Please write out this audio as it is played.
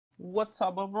What's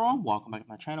up everyone, welcome back to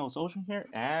my channel, it's Ocean here,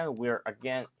 and we're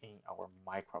again in our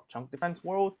Minecraft Chunk Defense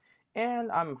world,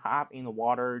 and I'm half in the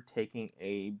water taking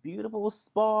a beautiful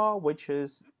spa, which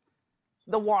is,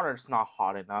 the water's not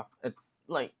hot enough, it's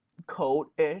like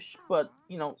cold-ish, but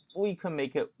we can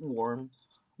make it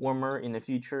warmer in the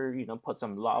future, put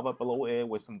some lava below it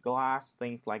with some glass,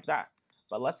 things like that.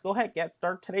 But let's go ahead, get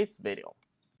started today's video.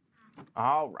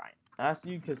 Alright, as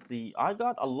you can see, I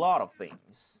got a lot of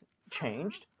things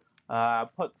changed.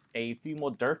 Put a few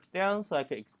more dirt down so I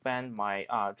could expand my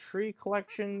tree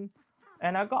collection.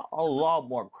 And I got a lot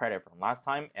more credit from last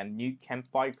time, and new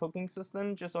campfire cooking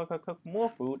system just so I could cook more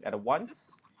food at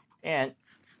once. And,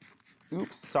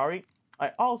 oops, sorry,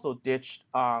 I also ditched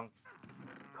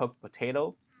cooked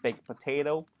potato, baked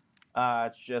potato,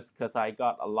 just because I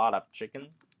got a lot of chicken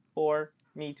for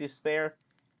me to spare.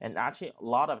 And actually, a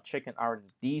lot of chicken are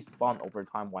despawned over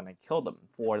time when I kill them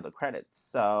for the credits.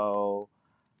 So,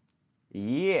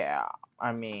 yeah,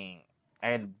 I mean,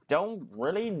 I don't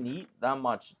really need that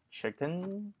much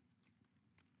chicken.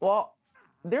 Well,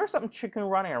 there's some chicken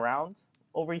running around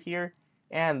over here,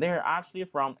 and they're actually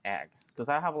from eggs. Because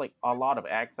I have like a lot of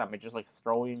eggs I'm just like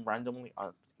throwing randomly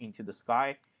into the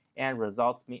sky, and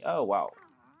results me, oh wow,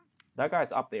 that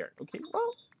guy's up there. Okay,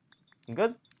 well,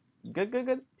 good.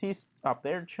 Good. He's up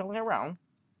there chilling around.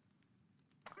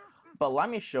 But let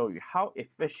me show you how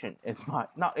efficient is my,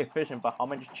 not efficient, but how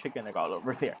much chicken I got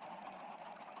over there.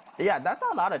 Yeah, that's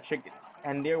a lot of chicken.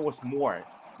 And there was more.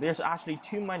 There's actually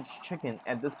too much chicken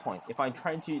at this point. If I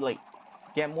try to like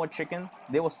get more chicken,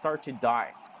 they will start to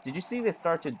die. Did you see they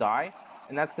start to die?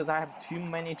 And that's because I have too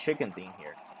many chickens in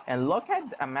here. And look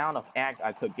at the amount of egg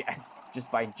I could get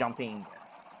just by jumping in there.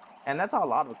 And that's a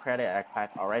lot of credit I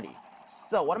have already.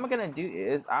 So what I'm gonna do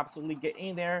is absolutely get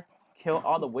in there, kill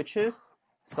all the witches,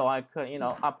 so I could,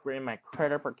 upgrade my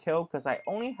credit per kill, because I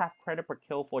only have credit per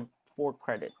kill for 4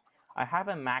 credit. I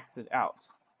haven't maxed it out.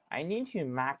 I need to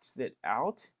max it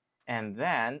out, and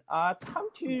then it's time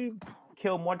to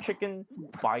kill more chicken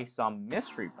by some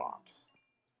mystery box.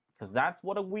 Because that's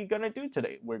what we're gonna do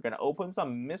today. We're gonna open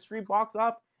some mystery box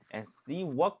up and see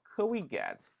what could we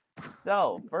get.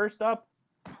 So first up,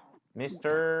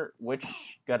 Mr.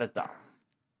 Witch got a die.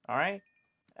 Alright?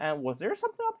 And was there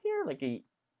something up here? Like a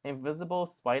invisible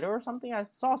spider or something? I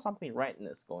saw something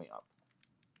redness going up.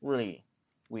 Really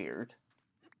weird.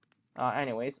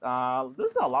 Anyways,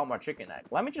 this is a lot more chicken egg.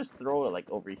 Let me just throw it like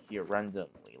over here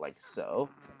randomly, like so.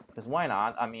 Because why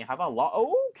not? I mean, have a lot.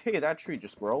 Okay, that tree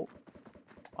just grew.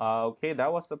 Okay,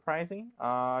 that was surprising.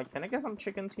 Can I get some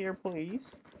chickens here,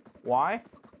 please? Why?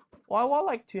 Well, I would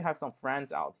like to have some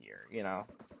friends out here,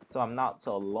 so I'm not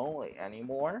so lonely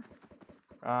anymore,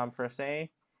 per se.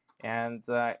 And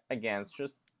again,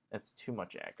 it's too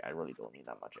much egg. I really don't need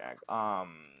that much egg.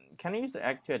 Can I use the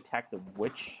egg to attack the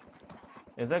witch?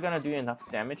 Is that gonna do enough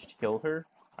damage to kill her?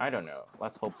 I don't know.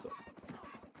 Let's hope so.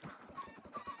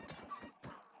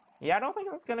 Yeah, I don't think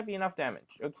that's gonna be enough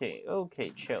damage.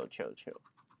 Okay, chill.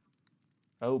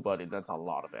 Oh, buddy, that's a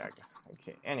lot of egg.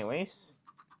 Okay, anyways.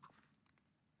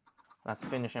 Let's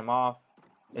finish him off.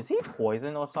 Is he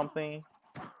poison or something?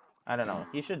 I don't know.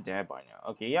 He should die by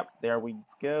now. Okay, yep, there we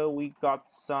go. We got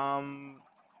some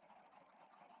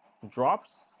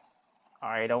drops.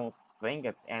 I don't think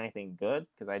it's anything good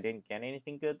because I didn't get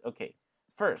anything good. Okay,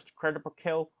 first, credit per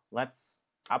kill. Let's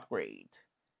upgrade.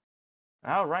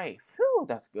 Alright, whew,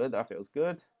 that's good. That feels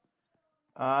good.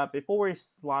 Before we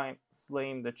slay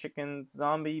the chicken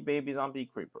zombie, baby zombie,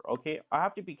 creeper. Okay, I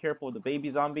have to be careful with the baby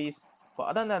zombies. But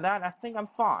other than that, I think I'm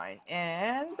fine.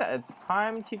 And it's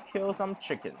time to kill some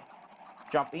chicken.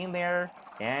 Jump in there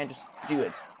and just do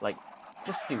it. Like,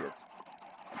 just do it.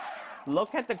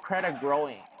 Look at the credit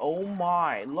growing. Oh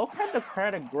my, look at the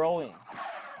credit growing.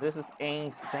 This is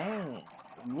insane.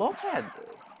 Look at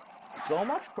this. So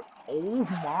much, oh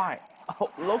my. Oh,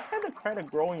 look at the credit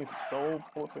growing so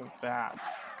fucking fast.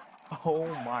 Oh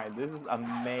my, this is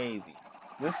amazing.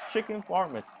 This chicken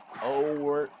farm is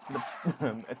over the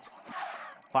limit.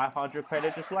 500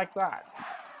 credit just like that.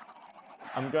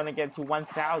 I'm gonna get to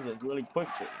 1000 really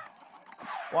quickly.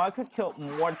 Well, I could kill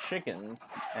more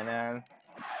chickens, and then...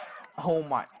 Oh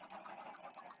my...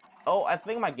 Oh, I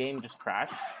think my game just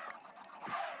crashed.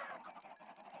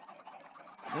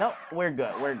 No, we're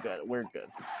good.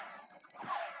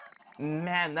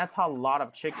 Man, that's a lot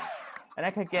of chicken. And I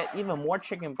could get even more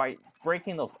chicken by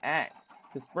breaking those eggs.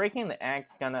 Because breaking the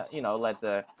eggs gonna, let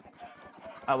the...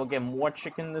 I will get more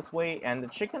chicken this way, and the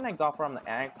chicken I got from the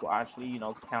eggs will actually,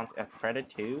 count as credit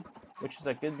too, which is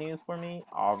a good news for me,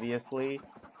 obviously.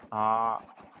 Wow,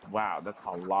 that's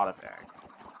a lot of egg.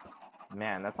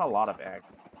 Man, that's a lot of egg.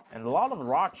 And a lot of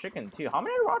raw chicken too. How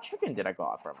many raw chicken did I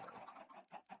got from this?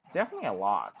 Definitely a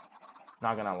lot.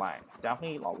 Not gonna lie.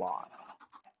 Definitely a lot.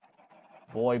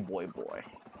 Boy, boy, boy.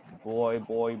 Boy,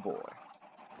 boy, boy.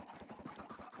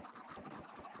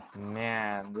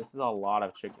 Man, this is a lot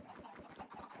of chicken.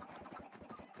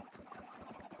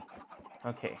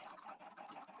 Okay.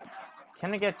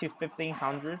 Can I get to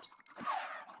 1500?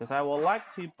 Because I would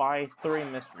like to buy 3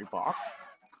 mystery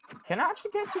box. Can I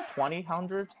actually get to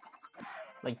 2000?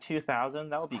 Like 2000?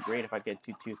 That would be great if I get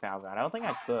to 2000. I don't think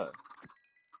I could.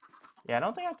 Yeah, I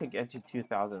don't think I could get to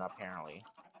 2000 apparently.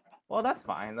 Well, that's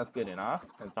fine. That's good enough.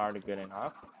 It's already good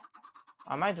enough.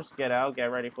 I might just get out,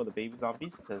 get ready for the baby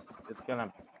zombies, because it's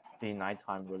gonna be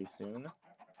nighttime really soon.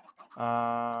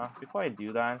 Before I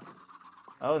do that...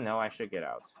 Oh no, I should get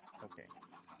out. Okay.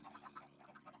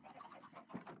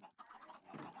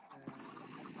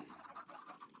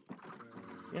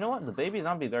 You know what? The baby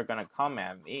zombie, they're gonna come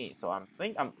at me, so I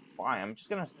think I'm fine. I'm just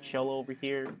gonna chill over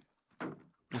here.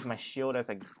 Use my shield as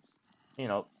a, you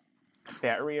know,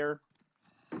 barrier.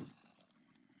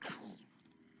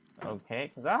 Okay,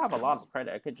 because I have a lot of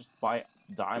credit. I could just buy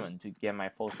diamond to get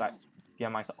my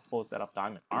myself full set of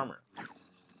diamond armor.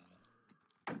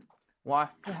 Well,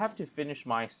 I have to finish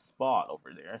my spot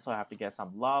over there, so I have to get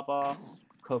some lava,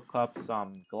 cook up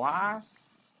some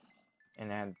glass, and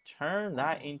then turn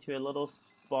that into a little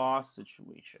spa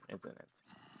situation, isn't it?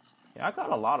 Yeah, I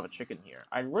got a lot of chicken here.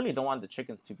 I really don't want the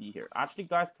chickens to be here. Actually,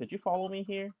 guys, could you follow me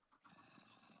here?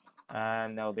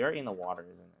 No, they're in the water,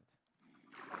 isn't it?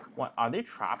 What, are they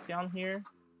trapped down here?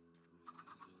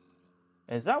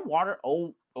 Is that water?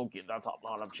 Oh, okay, that's a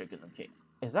lot of chicken. Okay,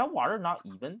 is that water not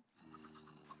even?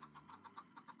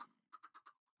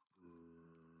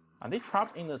 Are they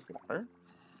trapped in this water?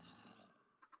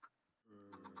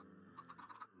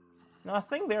 No, I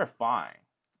think they're fine.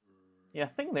 Yeah, I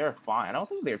think they're fine. I don't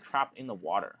think they're trapped in the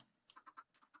water.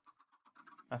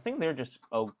 I think they're just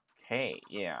okay,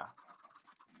 yeah.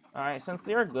 Alright, since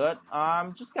they're good,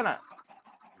 I'm just gonna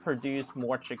produce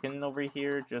more chicken over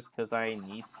here just because I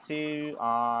need to.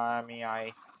 I mean,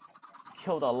 I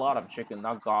killed a lot of chicken.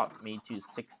 That got me to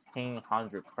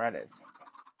 1600 credits.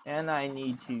 And I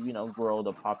need to, you know, grow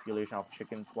the population of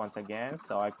chickens once again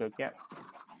so I could get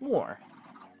more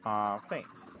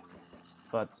things.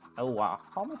 But, oh wow,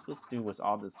 how am I supposed to do with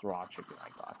all this raw chicken I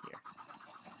got here?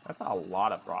 That's a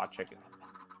lot of raw chicken.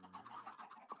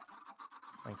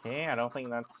 Okay, I don't think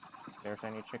there's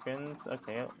any chickens.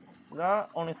 Okay, the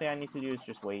only thing I need to do is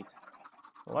just wait.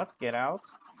 Let's get out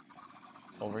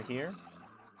over here.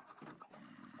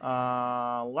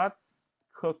 Let's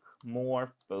cook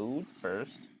more food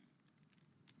first.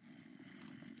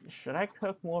 Should I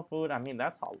cook more food? I mean,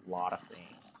 that's a lot of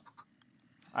things.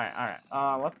 Alright.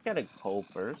 Let's get a coal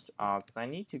first. Because I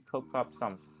need to cook up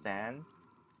some sand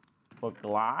for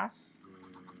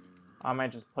glass. I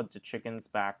might just put the chickens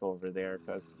back over there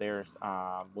because there's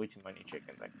way too many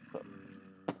chickens I can cook.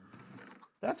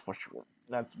 That's for sure.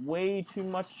 That's way too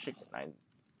much chicken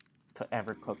to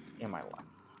ever cook in my life.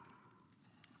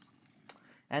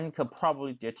 And could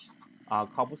probably ditch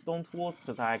cobblestone tools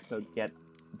because I could get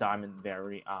diamond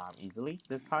very easily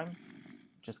this time.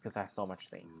 Just because I have so much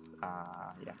things.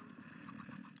 Yeah.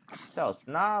 So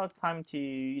now it's time to,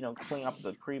 you know, clean up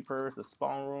the creepers, the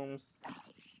spawn rooms.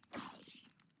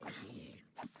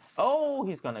 Oh,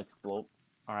 he's gonna explode.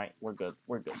 Alright, we're good.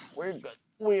 We're good. We're good.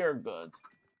 We're good.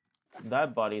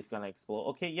 That body is gonna explode.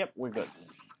 Okay, yep, we're good.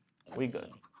 We good.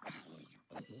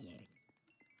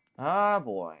 Ah,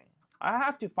 boy. I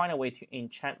have to find a way to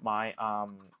enchant my,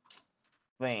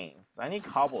 things. I need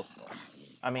cobblestone.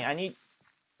 I mean, I need...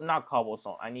 Not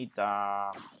cobblestone. I need,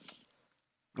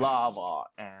 lava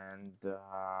and,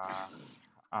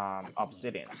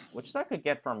 obsidian. Which I could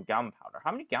get from gunpowder.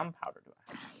 How many gunpowder do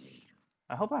I have?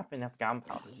 I hope I have enough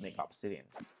gunpowder to make obsidian.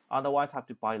 Otherwise, I have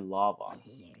to buy lava,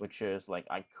 which is like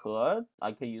I could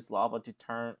use lava to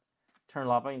turn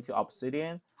lava into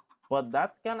obsidian, but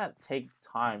that's gonna take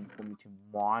time for me to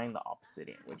mine the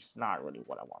obsidian, which is not really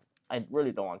what I want. I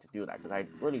really don't want to do that because I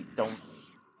really don't.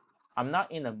 I'm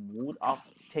not in the mood of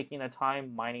taking the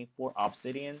time mining for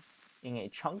obsidian in a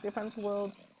chunk defense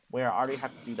world where I already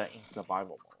have to do that in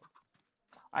survival mode.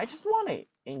 I just want an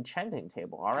enchanting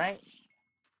table, alright?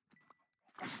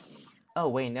 Oh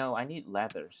wait, no, I need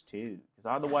leathers too, because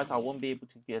otherwise I won't be able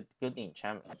to get good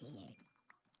enchantments.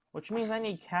 Which means I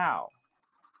need cow.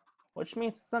 Which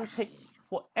means it's gonna take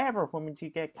forever for me to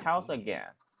get cows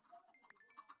again.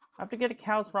 I have to get the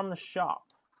cows from the shop.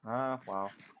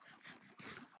 Well.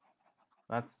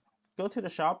 Let's go to the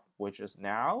shop, which is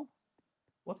now...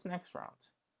 What's next round?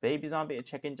 Baby zombie, a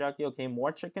chicken jockey. Okay,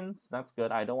 more chickens. That's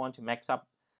good. I don't want to mix up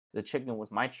The chicken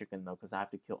was my chicken though, because I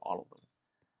have to kill all of them.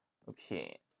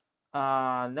 Okay.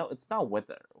 No, it's not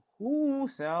Wither. Who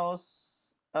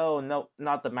sells? Oh no,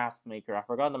 not the mask maker. I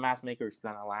forgot the mask maker is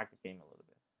gonna lag the game a little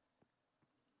bit.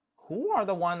 Who are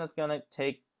the one that's gonna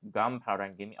take gunpowder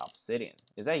and give me obsidian?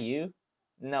 Is that you?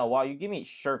 No, well, you give me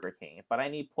sugar cane, but I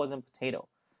need poison potato.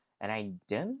 And I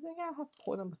don't think I have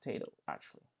poison potato,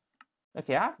 actually.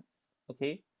 Okay, I have,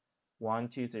 okay. 1,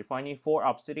 2, 3, 4. I need 4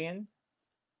 obsidian.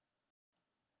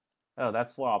 Oh,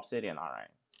 that's 4 obsidian, alright.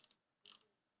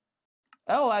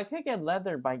 Oh, I could get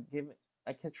leather by giving,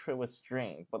 I could trade with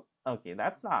string, but okay,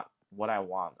 that's not what I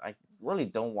want. I really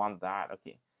don't want that,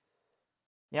 okay.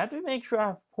 You have to make sure I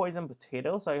have poison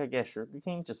potatoes so I could get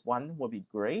sugarcane. Just 1 would be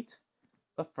great.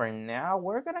 But for now,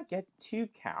 we're gonna get 2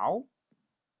 cow.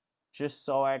 Just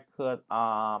so I could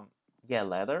get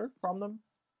leather from them.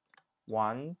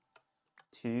 1,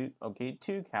 2, okay,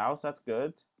 2 cows, that's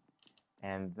good.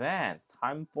 And then it's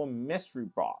time for mystery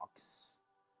box.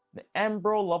 The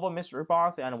Emerald level mystery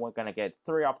box, and we're gonna get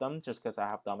 3 of them just because I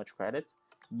have that much credit.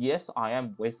 Yes, I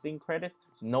am wasting credit.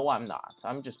 No, I'm not.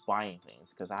 I'm just buying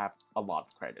things because I have a lot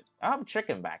of credit. I have a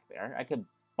chicken back there. I could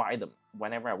buy them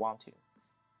whenever I want to.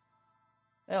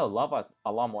 Oh, lava's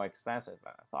a lot more expensive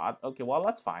than I thought. Okay, well,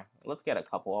 that's fine. Let's get a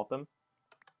couple of them.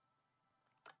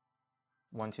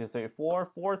 1, 2, 3, 4.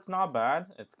 4, it's not bad.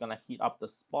 It's gonna heat up the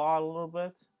spot a little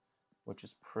bit, which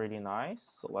is pretty nice.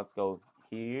 So let's go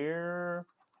here.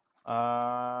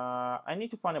 I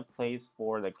need to find a place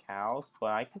for the cows,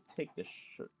 but I could take the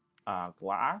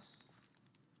glass.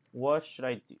 What should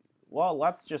I do? Well,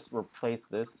 let's just replace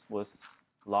this with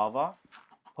lava.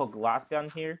 Put glass down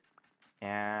here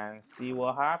and see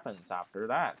what happens after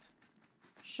that.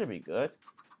 Should be good.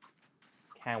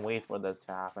 Can't wait for this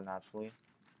to happen, actually.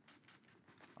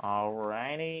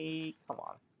 Alrighty, come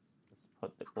on. Let's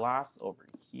put the glass over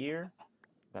here.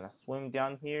 I'm gonna swim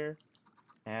down here.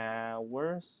 And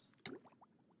where's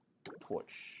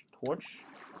torch? Torch.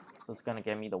 So it's gonna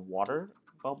get me the water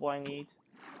bubble I need.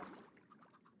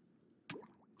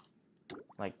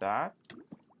 Like that.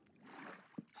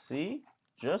 See?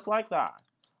 Just like that.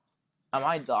 I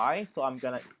might die, so I'm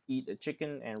gonna eat a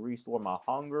chicken and restore my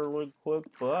hunger real quick,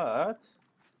 but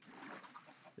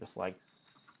just like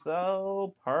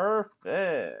so.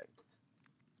 Perfect.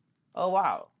 Oh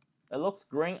wow. It looks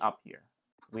green up here.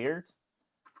 Weird.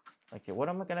 Okay, what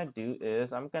am I gonna do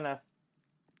is I'm gonna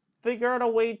figure out a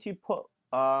way to put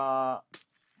have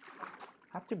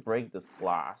to break this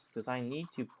glass because I need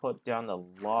to put down the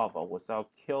lava without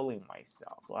killing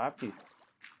myself. So I have to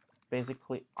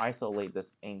basically isolate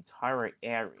this entire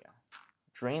area.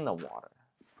 Drain the water.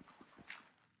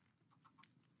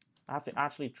 I have to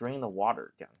actually drain the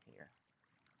water down here.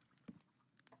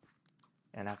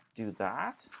 And I have to do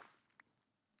that.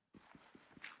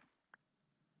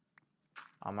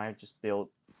 I might just build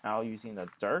out using the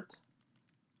dirt.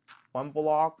 1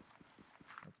 block.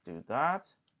 Let's do that.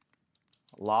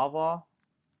 Lava.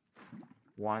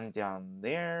 1 down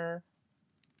there.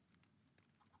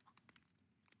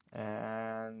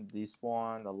 And this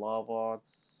one, the lava.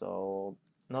 So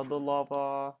another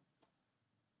lava.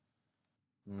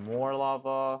 More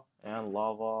lava and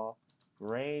lava.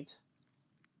 Great.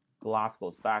 Glass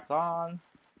goes back on.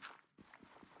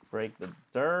 Break the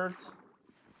dirt.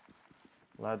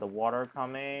 Let the water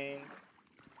come in.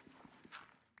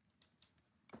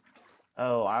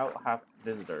 Oh, I have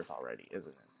visitors already,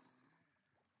 isn't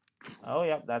it? Oh,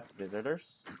 yep, that's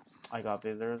visitors. I got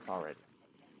visitors already.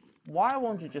 Why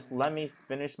won't you just let me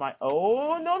finish my...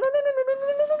 Oh, no, no, no, no, no, no,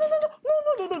 no, no, no, no,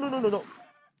 no, no, no, no, no, no, no.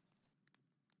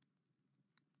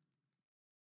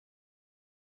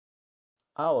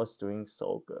 I was doing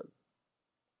so good.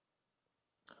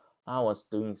 I was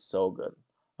doing so good.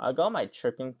 I got my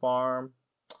chicken farm.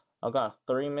 I got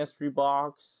 3 mystery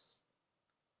box.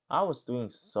 I was doing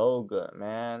so good,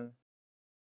 man.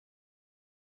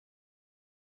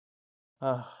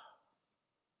 I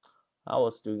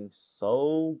was doing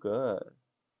so good.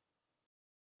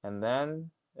 And then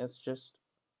it's just...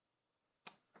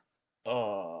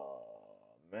 Oh,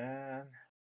 man.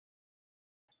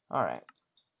 Alright.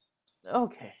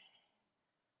 Okay.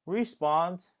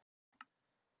 Respawn.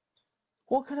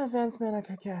 What kind of advancement I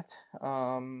could get?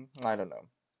 I don't know.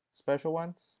 Special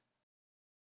ones?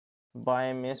 Buy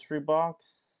a mystery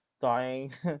box?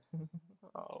 Dying?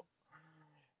 Oh.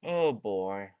 Oh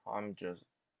boy. I'm just...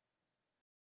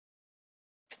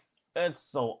 It's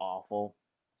so awful.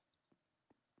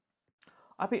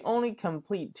 I've been only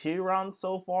complete 2 rounds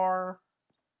so far.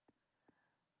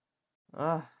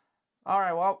 Alright,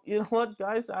 well, you know what,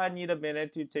 guys? I need a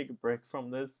minute to take a break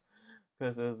from this.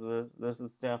 Because this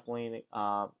is definitely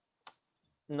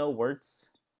no words.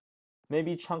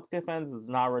 maybe chunk defense is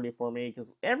not really for me because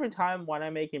every time when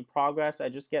I'm making progress, I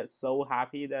just get so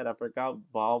happy that I forgot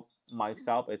about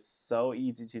myself. It's so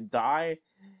easy to die.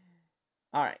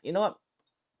 Alright, you know what?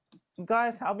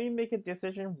 Guys, help me make a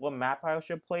decision what map I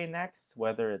should play next,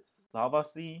 whether it's Lava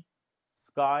Sea,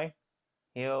 Sky,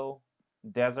 Hill,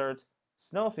 Desert,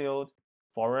 Snowfield,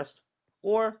 Forest,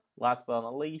 or last but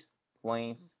not least,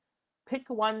 Plains. Pick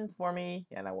one for me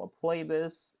and I will play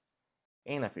this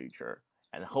in the future.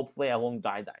 And hopefully I won't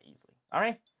die that easily.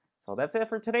 Alright, so that's it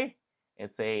for today.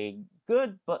 It's a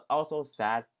good but also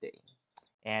sad day.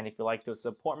 And if you like to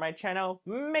support my channel,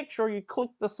 make sure you click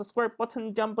the subscribe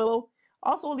button down below.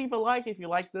 Also leave a like if you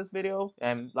like this video.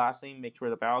 And lastly, make sure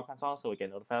the bell icons on so you get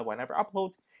notified whenever I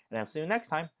upload. And I'll see you next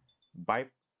time. Bye